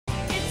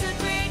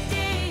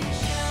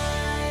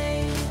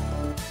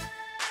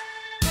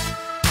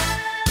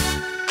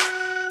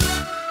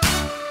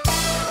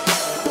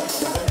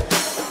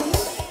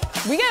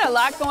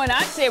lot going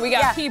on today. We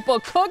got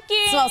people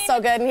cooking. Smells so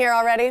good in here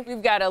already.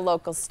 We've got a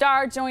local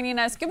star joining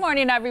us. Good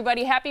morning,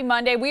 everybody. Happy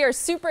Monday. We are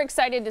super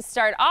excited to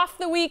start off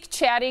the week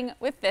chatting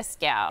with this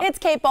gal. It's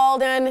Kate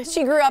Baldwin.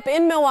 She grew up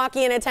in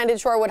Milwaukee and attended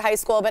Shorewood High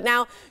School, but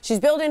now she's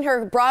building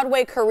her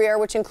Broadway career,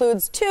 which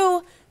includes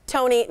 2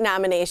 Tony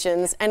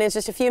nominations. And in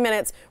just a few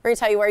minutes, we're going to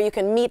tell you where you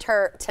can meet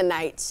her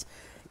tonight.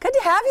 Good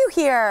to have you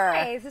here.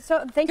 Hi.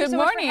 So thank you so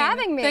much for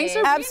having me. Thanks for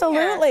being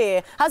Absolutely.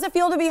 here. How's it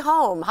feel to be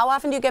home? How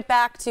often do you get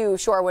back to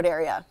Shorewood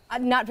area?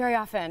 Not very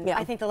often. Yeah.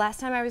 I think the last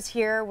time I was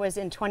here was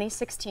in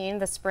 2016,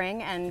 the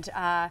spring, and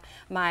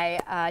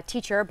my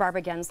teacher,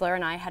 Barbara Gensler,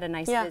 and I had a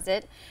nice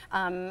visit.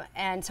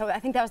 And so I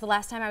think that was the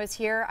last time I was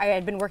here.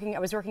 I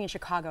was working in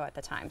Chicago at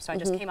the time, so I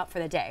just came up for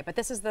the day. But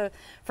this is the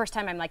first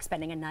time I'm like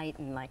spending a night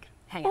and like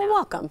hanging out.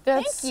 Welcome.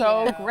 That's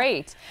so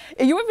great.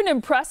 You have an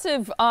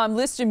impressive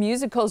list of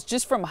musicals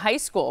just from high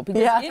school.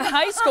 Because in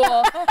high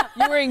school,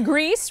 you were in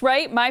Grease,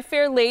 right? My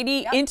Fair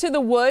Lady, Into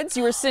the Woods,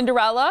 you were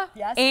Cinderella,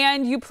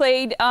 and you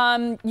played,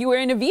 you were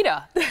in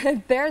Evita.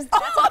 That's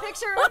a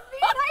picture of me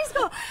in high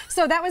school.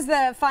 So that was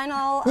the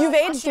final. You've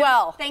aged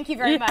well. Thank you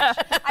very much.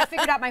 I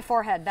figured out my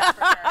forehead, that's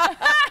for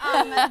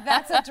sure.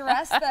 That's a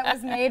dress that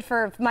was made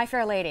for My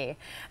Fair Lady.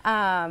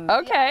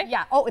 Okay.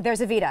 Yeah. Oh,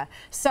 there's Evita.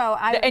 So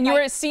you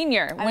were a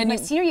senior. I was my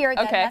senior year.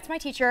 That's my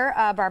teacher,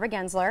 Barbara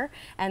Gensler,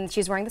 and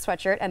she's wearing the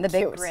sweatshirt and the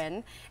big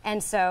grin.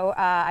 And so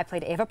I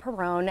played Eva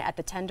Perón at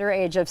the tender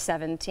age of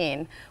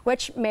 17,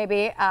 which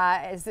maybe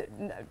is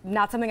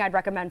not something I'd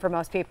recommend for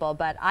most people,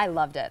 but I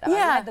loved it. I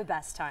had the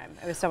best time.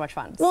 It was so much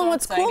fun. Well,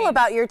 what's cool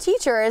about your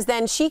teacher is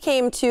then she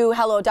came to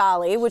Hello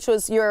Dolly, which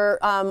was your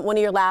one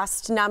of your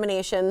last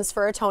nominations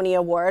for a Tony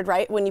Award,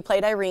 right? When you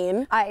played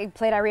Irene. I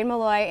played Irene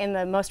Malloy in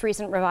the most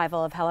recent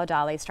revival of Hello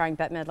Dolly, starring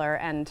Bette Midler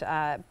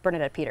and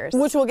Bernadette Peters.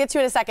 Which we'll get to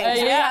in a second.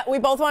 We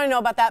both want to know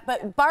about that.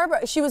 But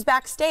Barbara, she was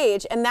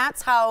backstage, and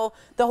that's how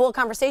the whole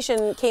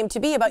conversation came to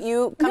be about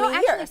you coming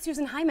here. No, actually,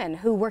 Susan Hyman,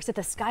 who works at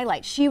the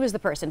Skylight, she was the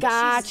person.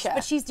 Gotcha.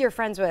 But she's dear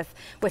friends with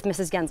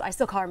Mrs. Gensler. I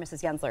still call her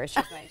Mrs. Gensler.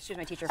 She's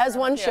my teacher. As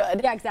one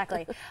should. Yeah,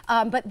 exactly.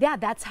 But yeah,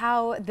 that's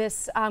how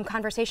this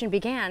conversation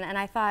began. And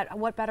I thought,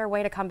 what better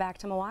way to come back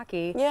to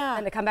Milwaukee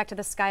than to come back to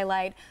the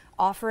Skylight,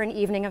 offer an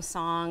evening of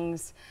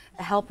songs,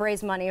 help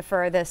raise money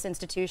for this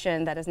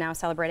institution that is now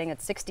celebrating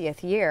its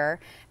 60th year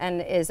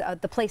and is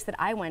the place that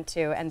I went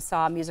to and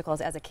saw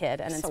musicals as a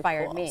kid and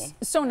inspired me.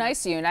 So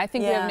nice of you, and I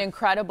think we have an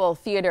incredible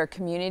theater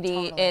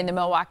community in the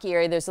Milwaukee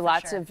area. There's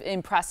lots of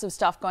impressive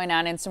stuff going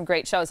on and some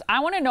great shows.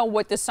 I want to know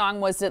what the song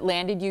was that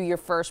landed you your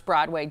first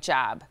Broadway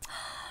job.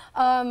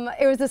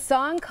 It was a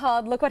song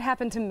called "Look What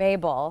Happened to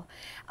Mabel,"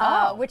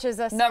 which is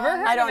a song. Never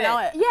heard I don't know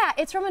it. Yeah,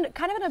 it's from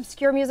kind of an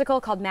obscure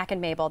musical called Mac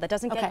and Mabel that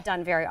doesn't get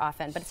done very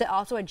often. But it's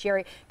also a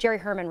Jerry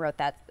Herman wrote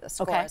that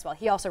score as well.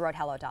 He also wrote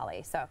Hello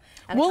Dolly. So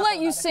we'll let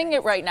you sing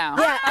it right now.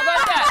 Yeah. How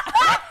about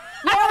that?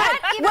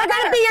 We're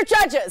going to be your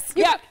judges.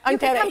 You I'm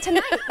can kidding. come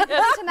tonight.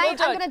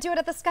 Tonight I'm going to do it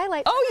at the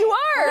Skylight. Oh,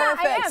 you are? Yeah,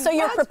 Perfect. I am. So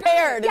you're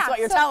prepared is what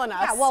you're telling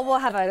us. Yeah, well, we'll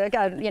have a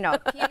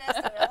pianist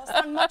and it'll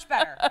sound much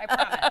better. I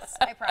promise.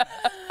 I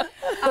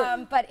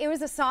promise. But it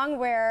was a song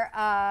where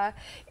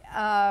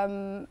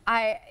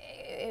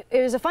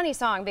it was a funny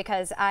song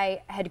because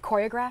I had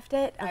choreographed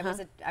it. I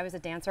was a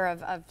dancer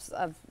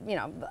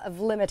of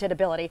limited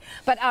ability,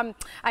 but I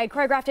had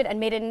choreographed it and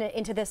made it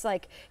into this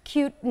like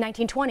cute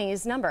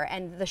 1920s number.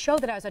 And the show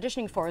that I was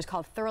auditioning for was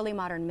called Thoroughly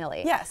Modern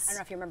Millie. Yes. I don't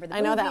know if you remember the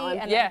movie. I know that one.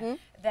 And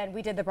then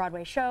we did the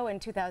Broadway show in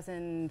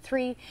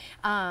 2003,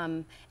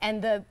 and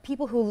the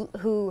people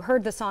who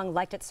heard the song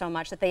liked it so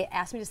much that they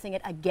asked me to sing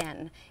it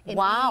again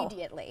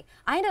immediately.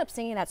 I ended up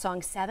singing that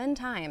song 7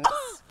 times.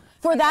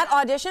 For that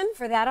audition?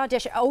 For that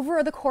audition,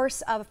 over the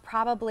course of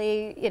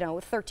probably,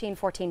 13,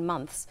 14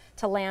 months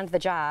to land the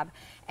job.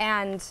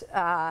 And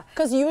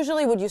because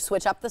usually would you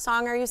switch up the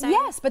song, are you saying?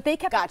 Yes, but they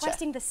kept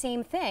requesting the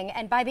same thing,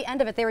 and by the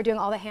end of it they were doing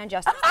all the hand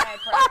gestures that I had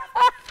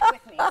choreographed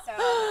with me.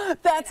 So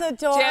that's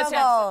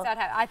adorable.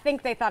 I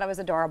think they thought it was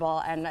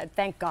adorable, and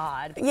thank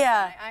God.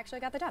 I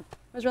actually got the job. It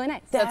was really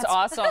nice. That's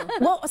awesome.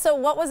 Well, so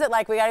what was it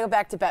like? We got to go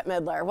back to Bette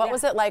Midler. What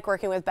was it like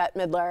working with Bette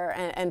Midler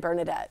and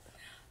Bernadette?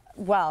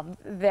 Well,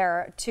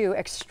 they're 2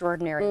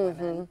 extraordinary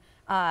women.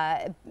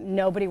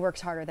 Nobody works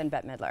harder than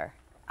Bette Midler.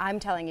 I'm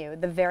telling you,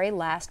 the very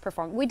last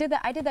performance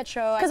I did that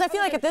show because I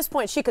feel like at this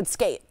point she could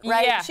skate,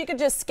 right? Yeah. She could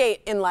just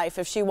skate in life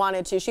if she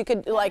wanted to. She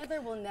could Bette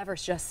Midler will never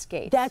just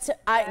skate. That's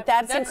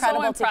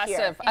incredible so impressive.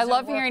 to hear. I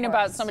love hearing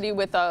about somebody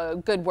with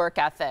a good work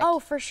ethic. Oh,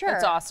 for sure.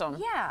 That's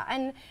awesome. Yeah,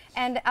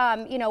 and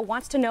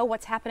wants to know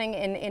what's happening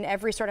in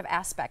every sort of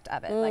aspect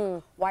of it.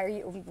 Like, why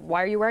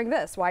are you wearing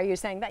this? Why are you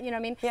saying that? You know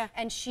what I mean? Yeah.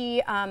 And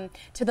she,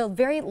 to the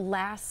very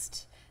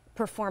last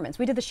performance,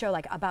 we did the show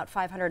like about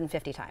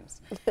 550 times.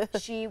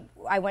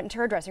 I went into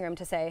her dressing room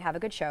to say, have a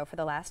good show for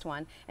the last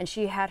one, and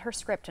she had her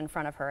script in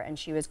front of her and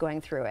she was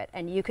going through it,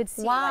 and you could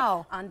see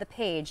like, on the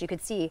page, you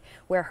could see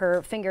where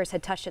her fingers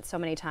had touched it so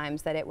many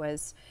times that it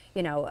was,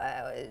 you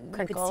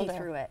could see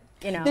through it.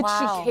 You know,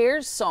 That she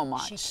cares so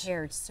much. She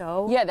cared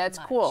so that's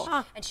much. cool.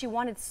 And she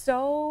wanted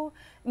so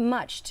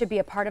much to be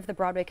a part of the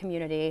Broadway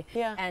community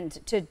and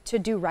to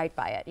do right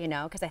by it, you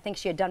know, because I think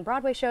she had done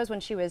Broadway shows when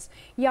she was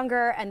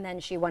younger, and then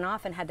she went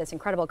off and had this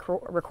incredible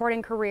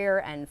recording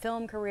career and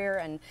film career,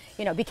 and,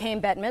 you know, became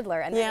Bette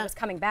Midler, and then was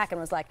coming back and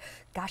was like,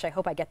 gosh, I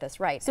hope I get this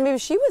right. So maybe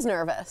she was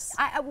nervous.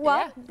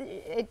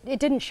 It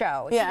didn't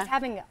show. She was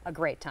having a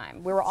great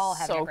time. We were all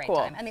having a great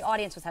time, and the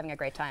audience was having a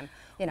great time,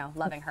 you know,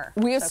 loving her.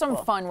 We have some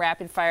fun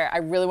rapid fire I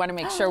really want to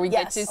make sure we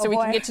get to, so we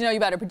can get to know you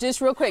better. But just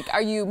real quick,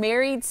 are you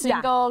married,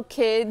 single,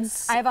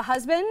 kids? I have a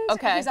husband.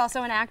 Okay. He's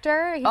also an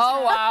actor. He's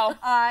wow.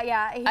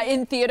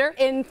 In theater?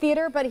 In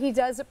theater, but he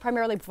does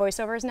primarily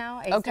voiceovers now.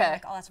 He's done,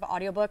 like, all lots of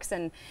audiobooks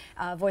and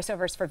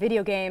voiceovers for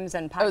video games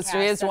and podcasts. Oh, so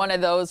he is one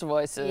of those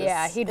voices.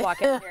 Yeah, he'd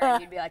walk in here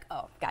and you'd be like,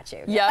 oh, got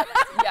you. Yeah,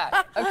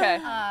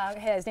 okay.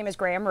 His name is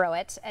Graham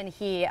Rowett, and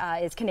he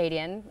is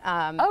Canadian.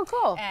 Oh,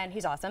 cool. And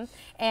he's awesome.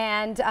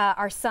 And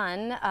our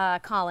son,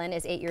 Colin,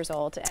 is 8 years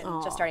old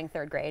and just starting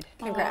 3rd grade.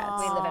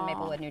 Congrats. We live in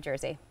Maplewood, New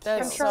Jersey.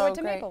 That's From Shorewood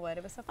to great. Maplewood.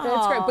 It was so fun.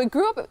 That's great. But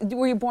grew up,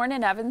 were you born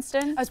in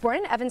Evanston? I was born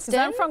in Evanston.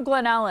 I'm from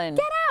Glen Ellen.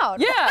 Get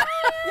out.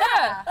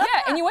 Yeah.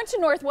 And you went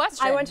to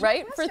Northwestern, I went to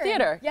right? Northwestern. For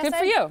theater. Yes, Good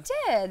for you.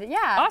 I did.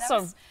 Yeah.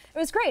 Awesome. It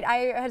was great.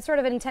 I had sort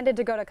of intended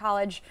to go to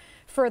college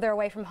further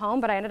away from home,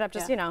 but I ended up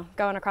just, you know,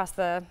 going across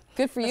the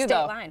Good for you, state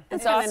though. line.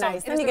 It's awesome.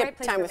 Nice. Then you get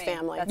right time with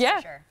family. That's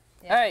for sure.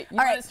 All right. You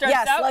want to start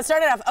yes, us out? let's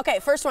start it off. Okay,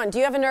 first one. Do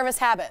you have a nervous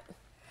habit?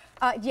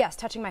 Yes,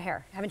 touching my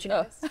hair. Haven't you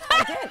noticed?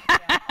 I did.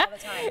 Yeah, all the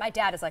time. My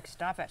dad is like,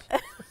 stop it.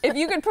 If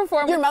you could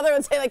perform, Your mother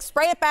would say, like,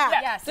 spray it back.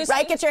 Yes.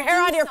 Right? Get your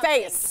hair out of your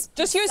face.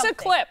 just use a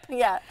clip.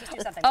 Yeah. Just do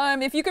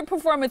something. If you could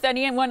perform with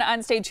anyone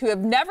on stage who have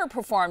never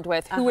performed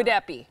with, who would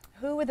that be?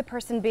 Who would the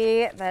person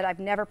be that I've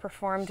never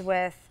performed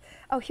with?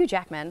 Oh, Hugh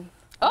Jackman.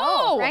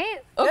 Oh, right?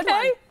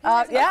 Okay.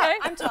 Yeah. Okay.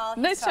 I'm tall.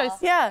 Nice he's tall. choice.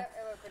 Yeah.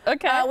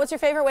 Okay. What's your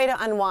favorite way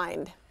to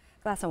unwind?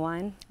 Glass of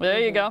wine. There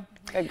you go.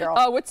 Good girl.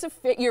 What's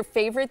your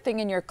favorite thing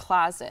in your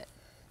closet?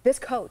 This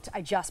coat,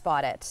 I just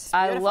bought it.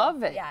 I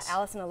love it. Yeah,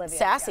 Alice and Olivia.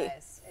 Sassy.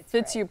 Guys. It's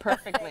Fits great. you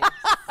perfectly.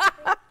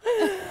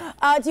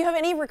 Do you have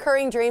any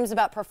recurring dreams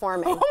about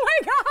performing? Oh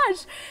my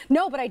gosh!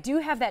 No, but I do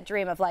have that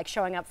dream of like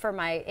showing up for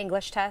my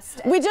English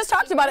test. We just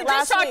talked about it last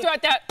Let's talk week.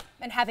 about that.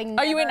 And having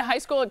Are you in high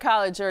school or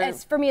college? Or?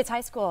 For me, it's high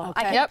school.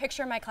 I can Yep.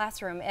 picture my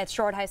classroom at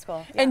Shorewood High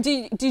School. And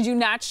did you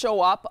not show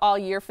up all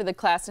year for the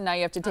class, and now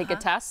you have to take a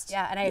test?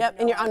 Yeah, and I Yep,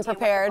 and you're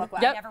unprepared. I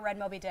never read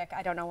Moby Dick.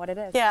 I don't know what it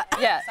is. Yeah.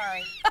 Yeah.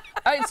 Sorry.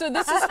 All right, so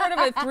this is sort of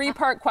a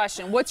 3-part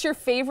question. What's your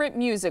favorite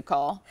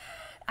musical?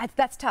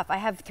 That's tough. I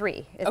have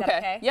 3. Is that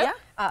okay? Yep.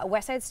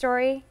 West Side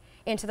Story,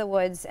 Into the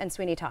Woods, and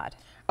Sweeney Todd.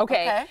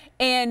 Okay.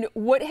 And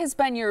what has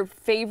been your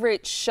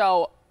favorite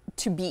show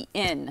to be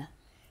in?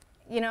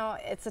 You know,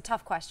 it's a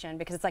tough question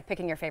because it's like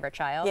picking your favorite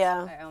child.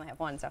 Yeah. I only have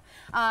one, so.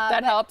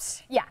 That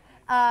helps. Yeah.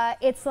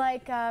 It's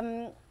like,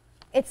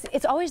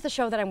 it's always the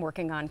show that I'm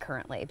working on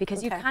currently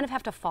because you kind of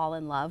have to fall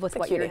in love with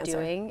what you're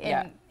doing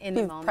in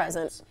the moment.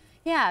 Present.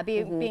 Yeah,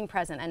 being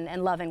present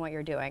and loving what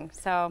you're doing.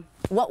 So.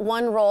 What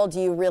one role do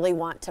you really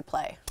want to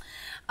play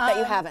that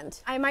you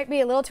haven't? I might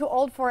be a little too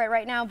old for it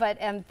right now, but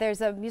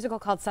there's a musical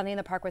called Sunday in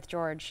the Park with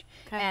George,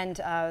 and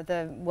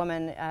the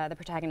woman, the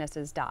protagonist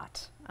is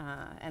Dot,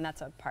 and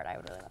that's a part I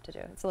would really love to do.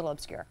 It's a little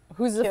obscure.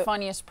 Who's the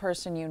funniest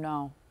person you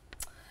know?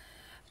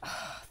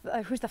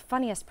 Who's the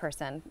funniest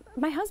person?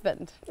 My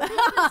husband.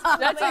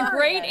 That's a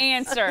great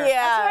answer. Yeah.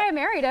 That's why I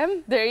married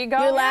him. There you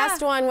go. Your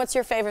last one, what's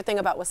your favorite thing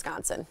about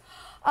Wisconsin?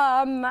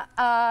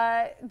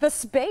 The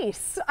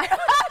space.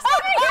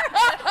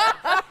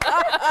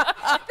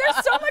 There's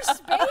so much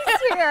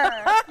space here.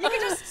 You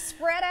can just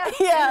spread out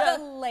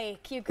the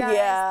lake, you guys.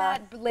 Yeah.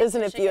 That lake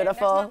Isn't it Michigan,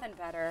 beautiful? There's nothing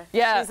better.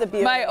 Yeah, She's a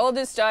beauty. my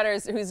oldest daughter,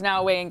 who's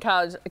now away in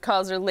college,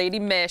 calls her Lady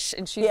Mish,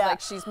 and she's like,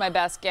 she's my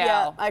best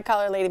gal. Yeah, I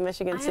call her Lady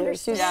Michigan I too.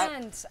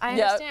 understand. I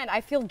understand.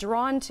 I feel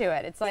drawn to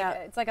it. It's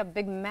like a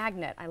big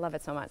magnet. I love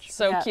it so much.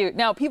 So cute.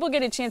 Now, people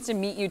get a chance to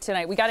meet you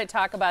tonight. We got to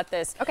talk about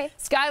this. Okay.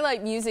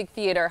 Skylight Music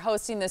Theatre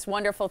hosting this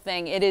wonderful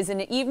thing. It is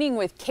an evening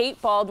with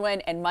Kate Baldwin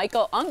and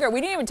Michael Unger.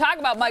 We didn't even talk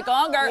about Michael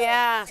Unger.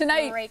 Yeah.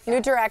 Tonight.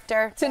 New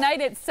director. Tonight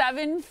at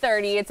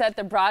 7:30. It's at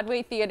the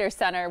Broadway Theater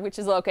Center, which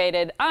is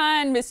located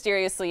on,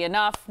 mysteriously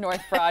enough,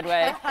 North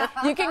Broadway.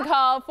 You can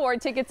call for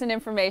tickets and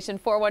information,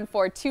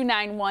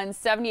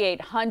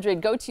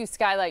 414-291-7800. Go to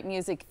Skylight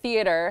Music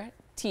Theatre,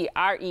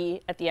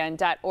 TRE at the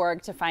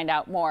end.org to find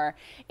out more.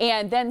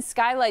 And then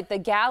Skylight, the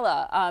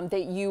gala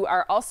that you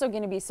are also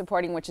going to be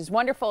supporting, which is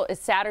wonderful, is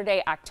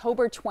Saturday,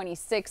 October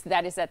 26th.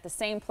 That is at the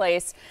same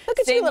place. Look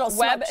at same your little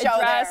web smoke show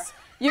address. there.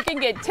 You can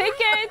get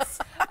tickets,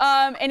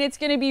 and it's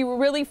going to be a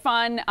really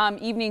fun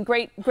evening.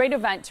 Great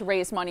event to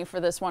raise money for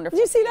this wonderful.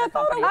 Did you see that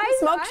photo? company.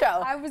 Smoke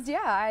show. I was,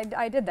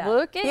 I did that.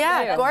 Look at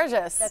you.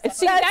 Gorgeous.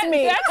 See, that's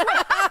me.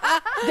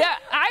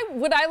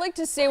 What I like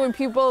to say when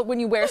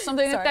you wear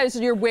something like that is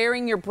you're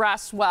wearing your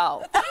breasts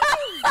well.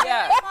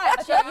 Yeah.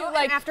 So you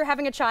like after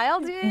having a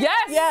child?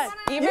 Yes.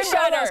 Even You show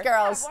better. those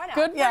girls.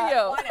 Good for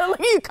you. Look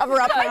at you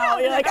cover up now.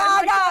 You're like,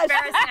 oh gosh,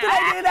 did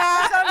I do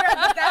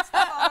that? That's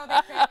the photo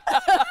they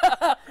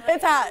picked.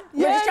 It's hot.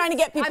 We're just trying to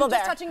get people there.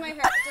 I'm just touching my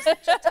hair.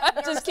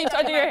 Just keep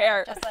touching your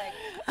hair. Just like.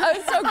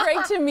 It's so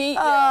great to meet you.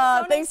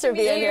 So thanks for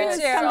being here.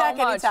 Come back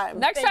anytime.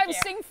 Next time,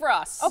 sing for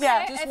us. Okay.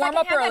 Yeah. Just warm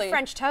up early.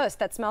 French toast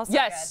that smells so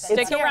yes,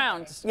 good. stick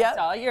around. Yep. It's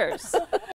all yours.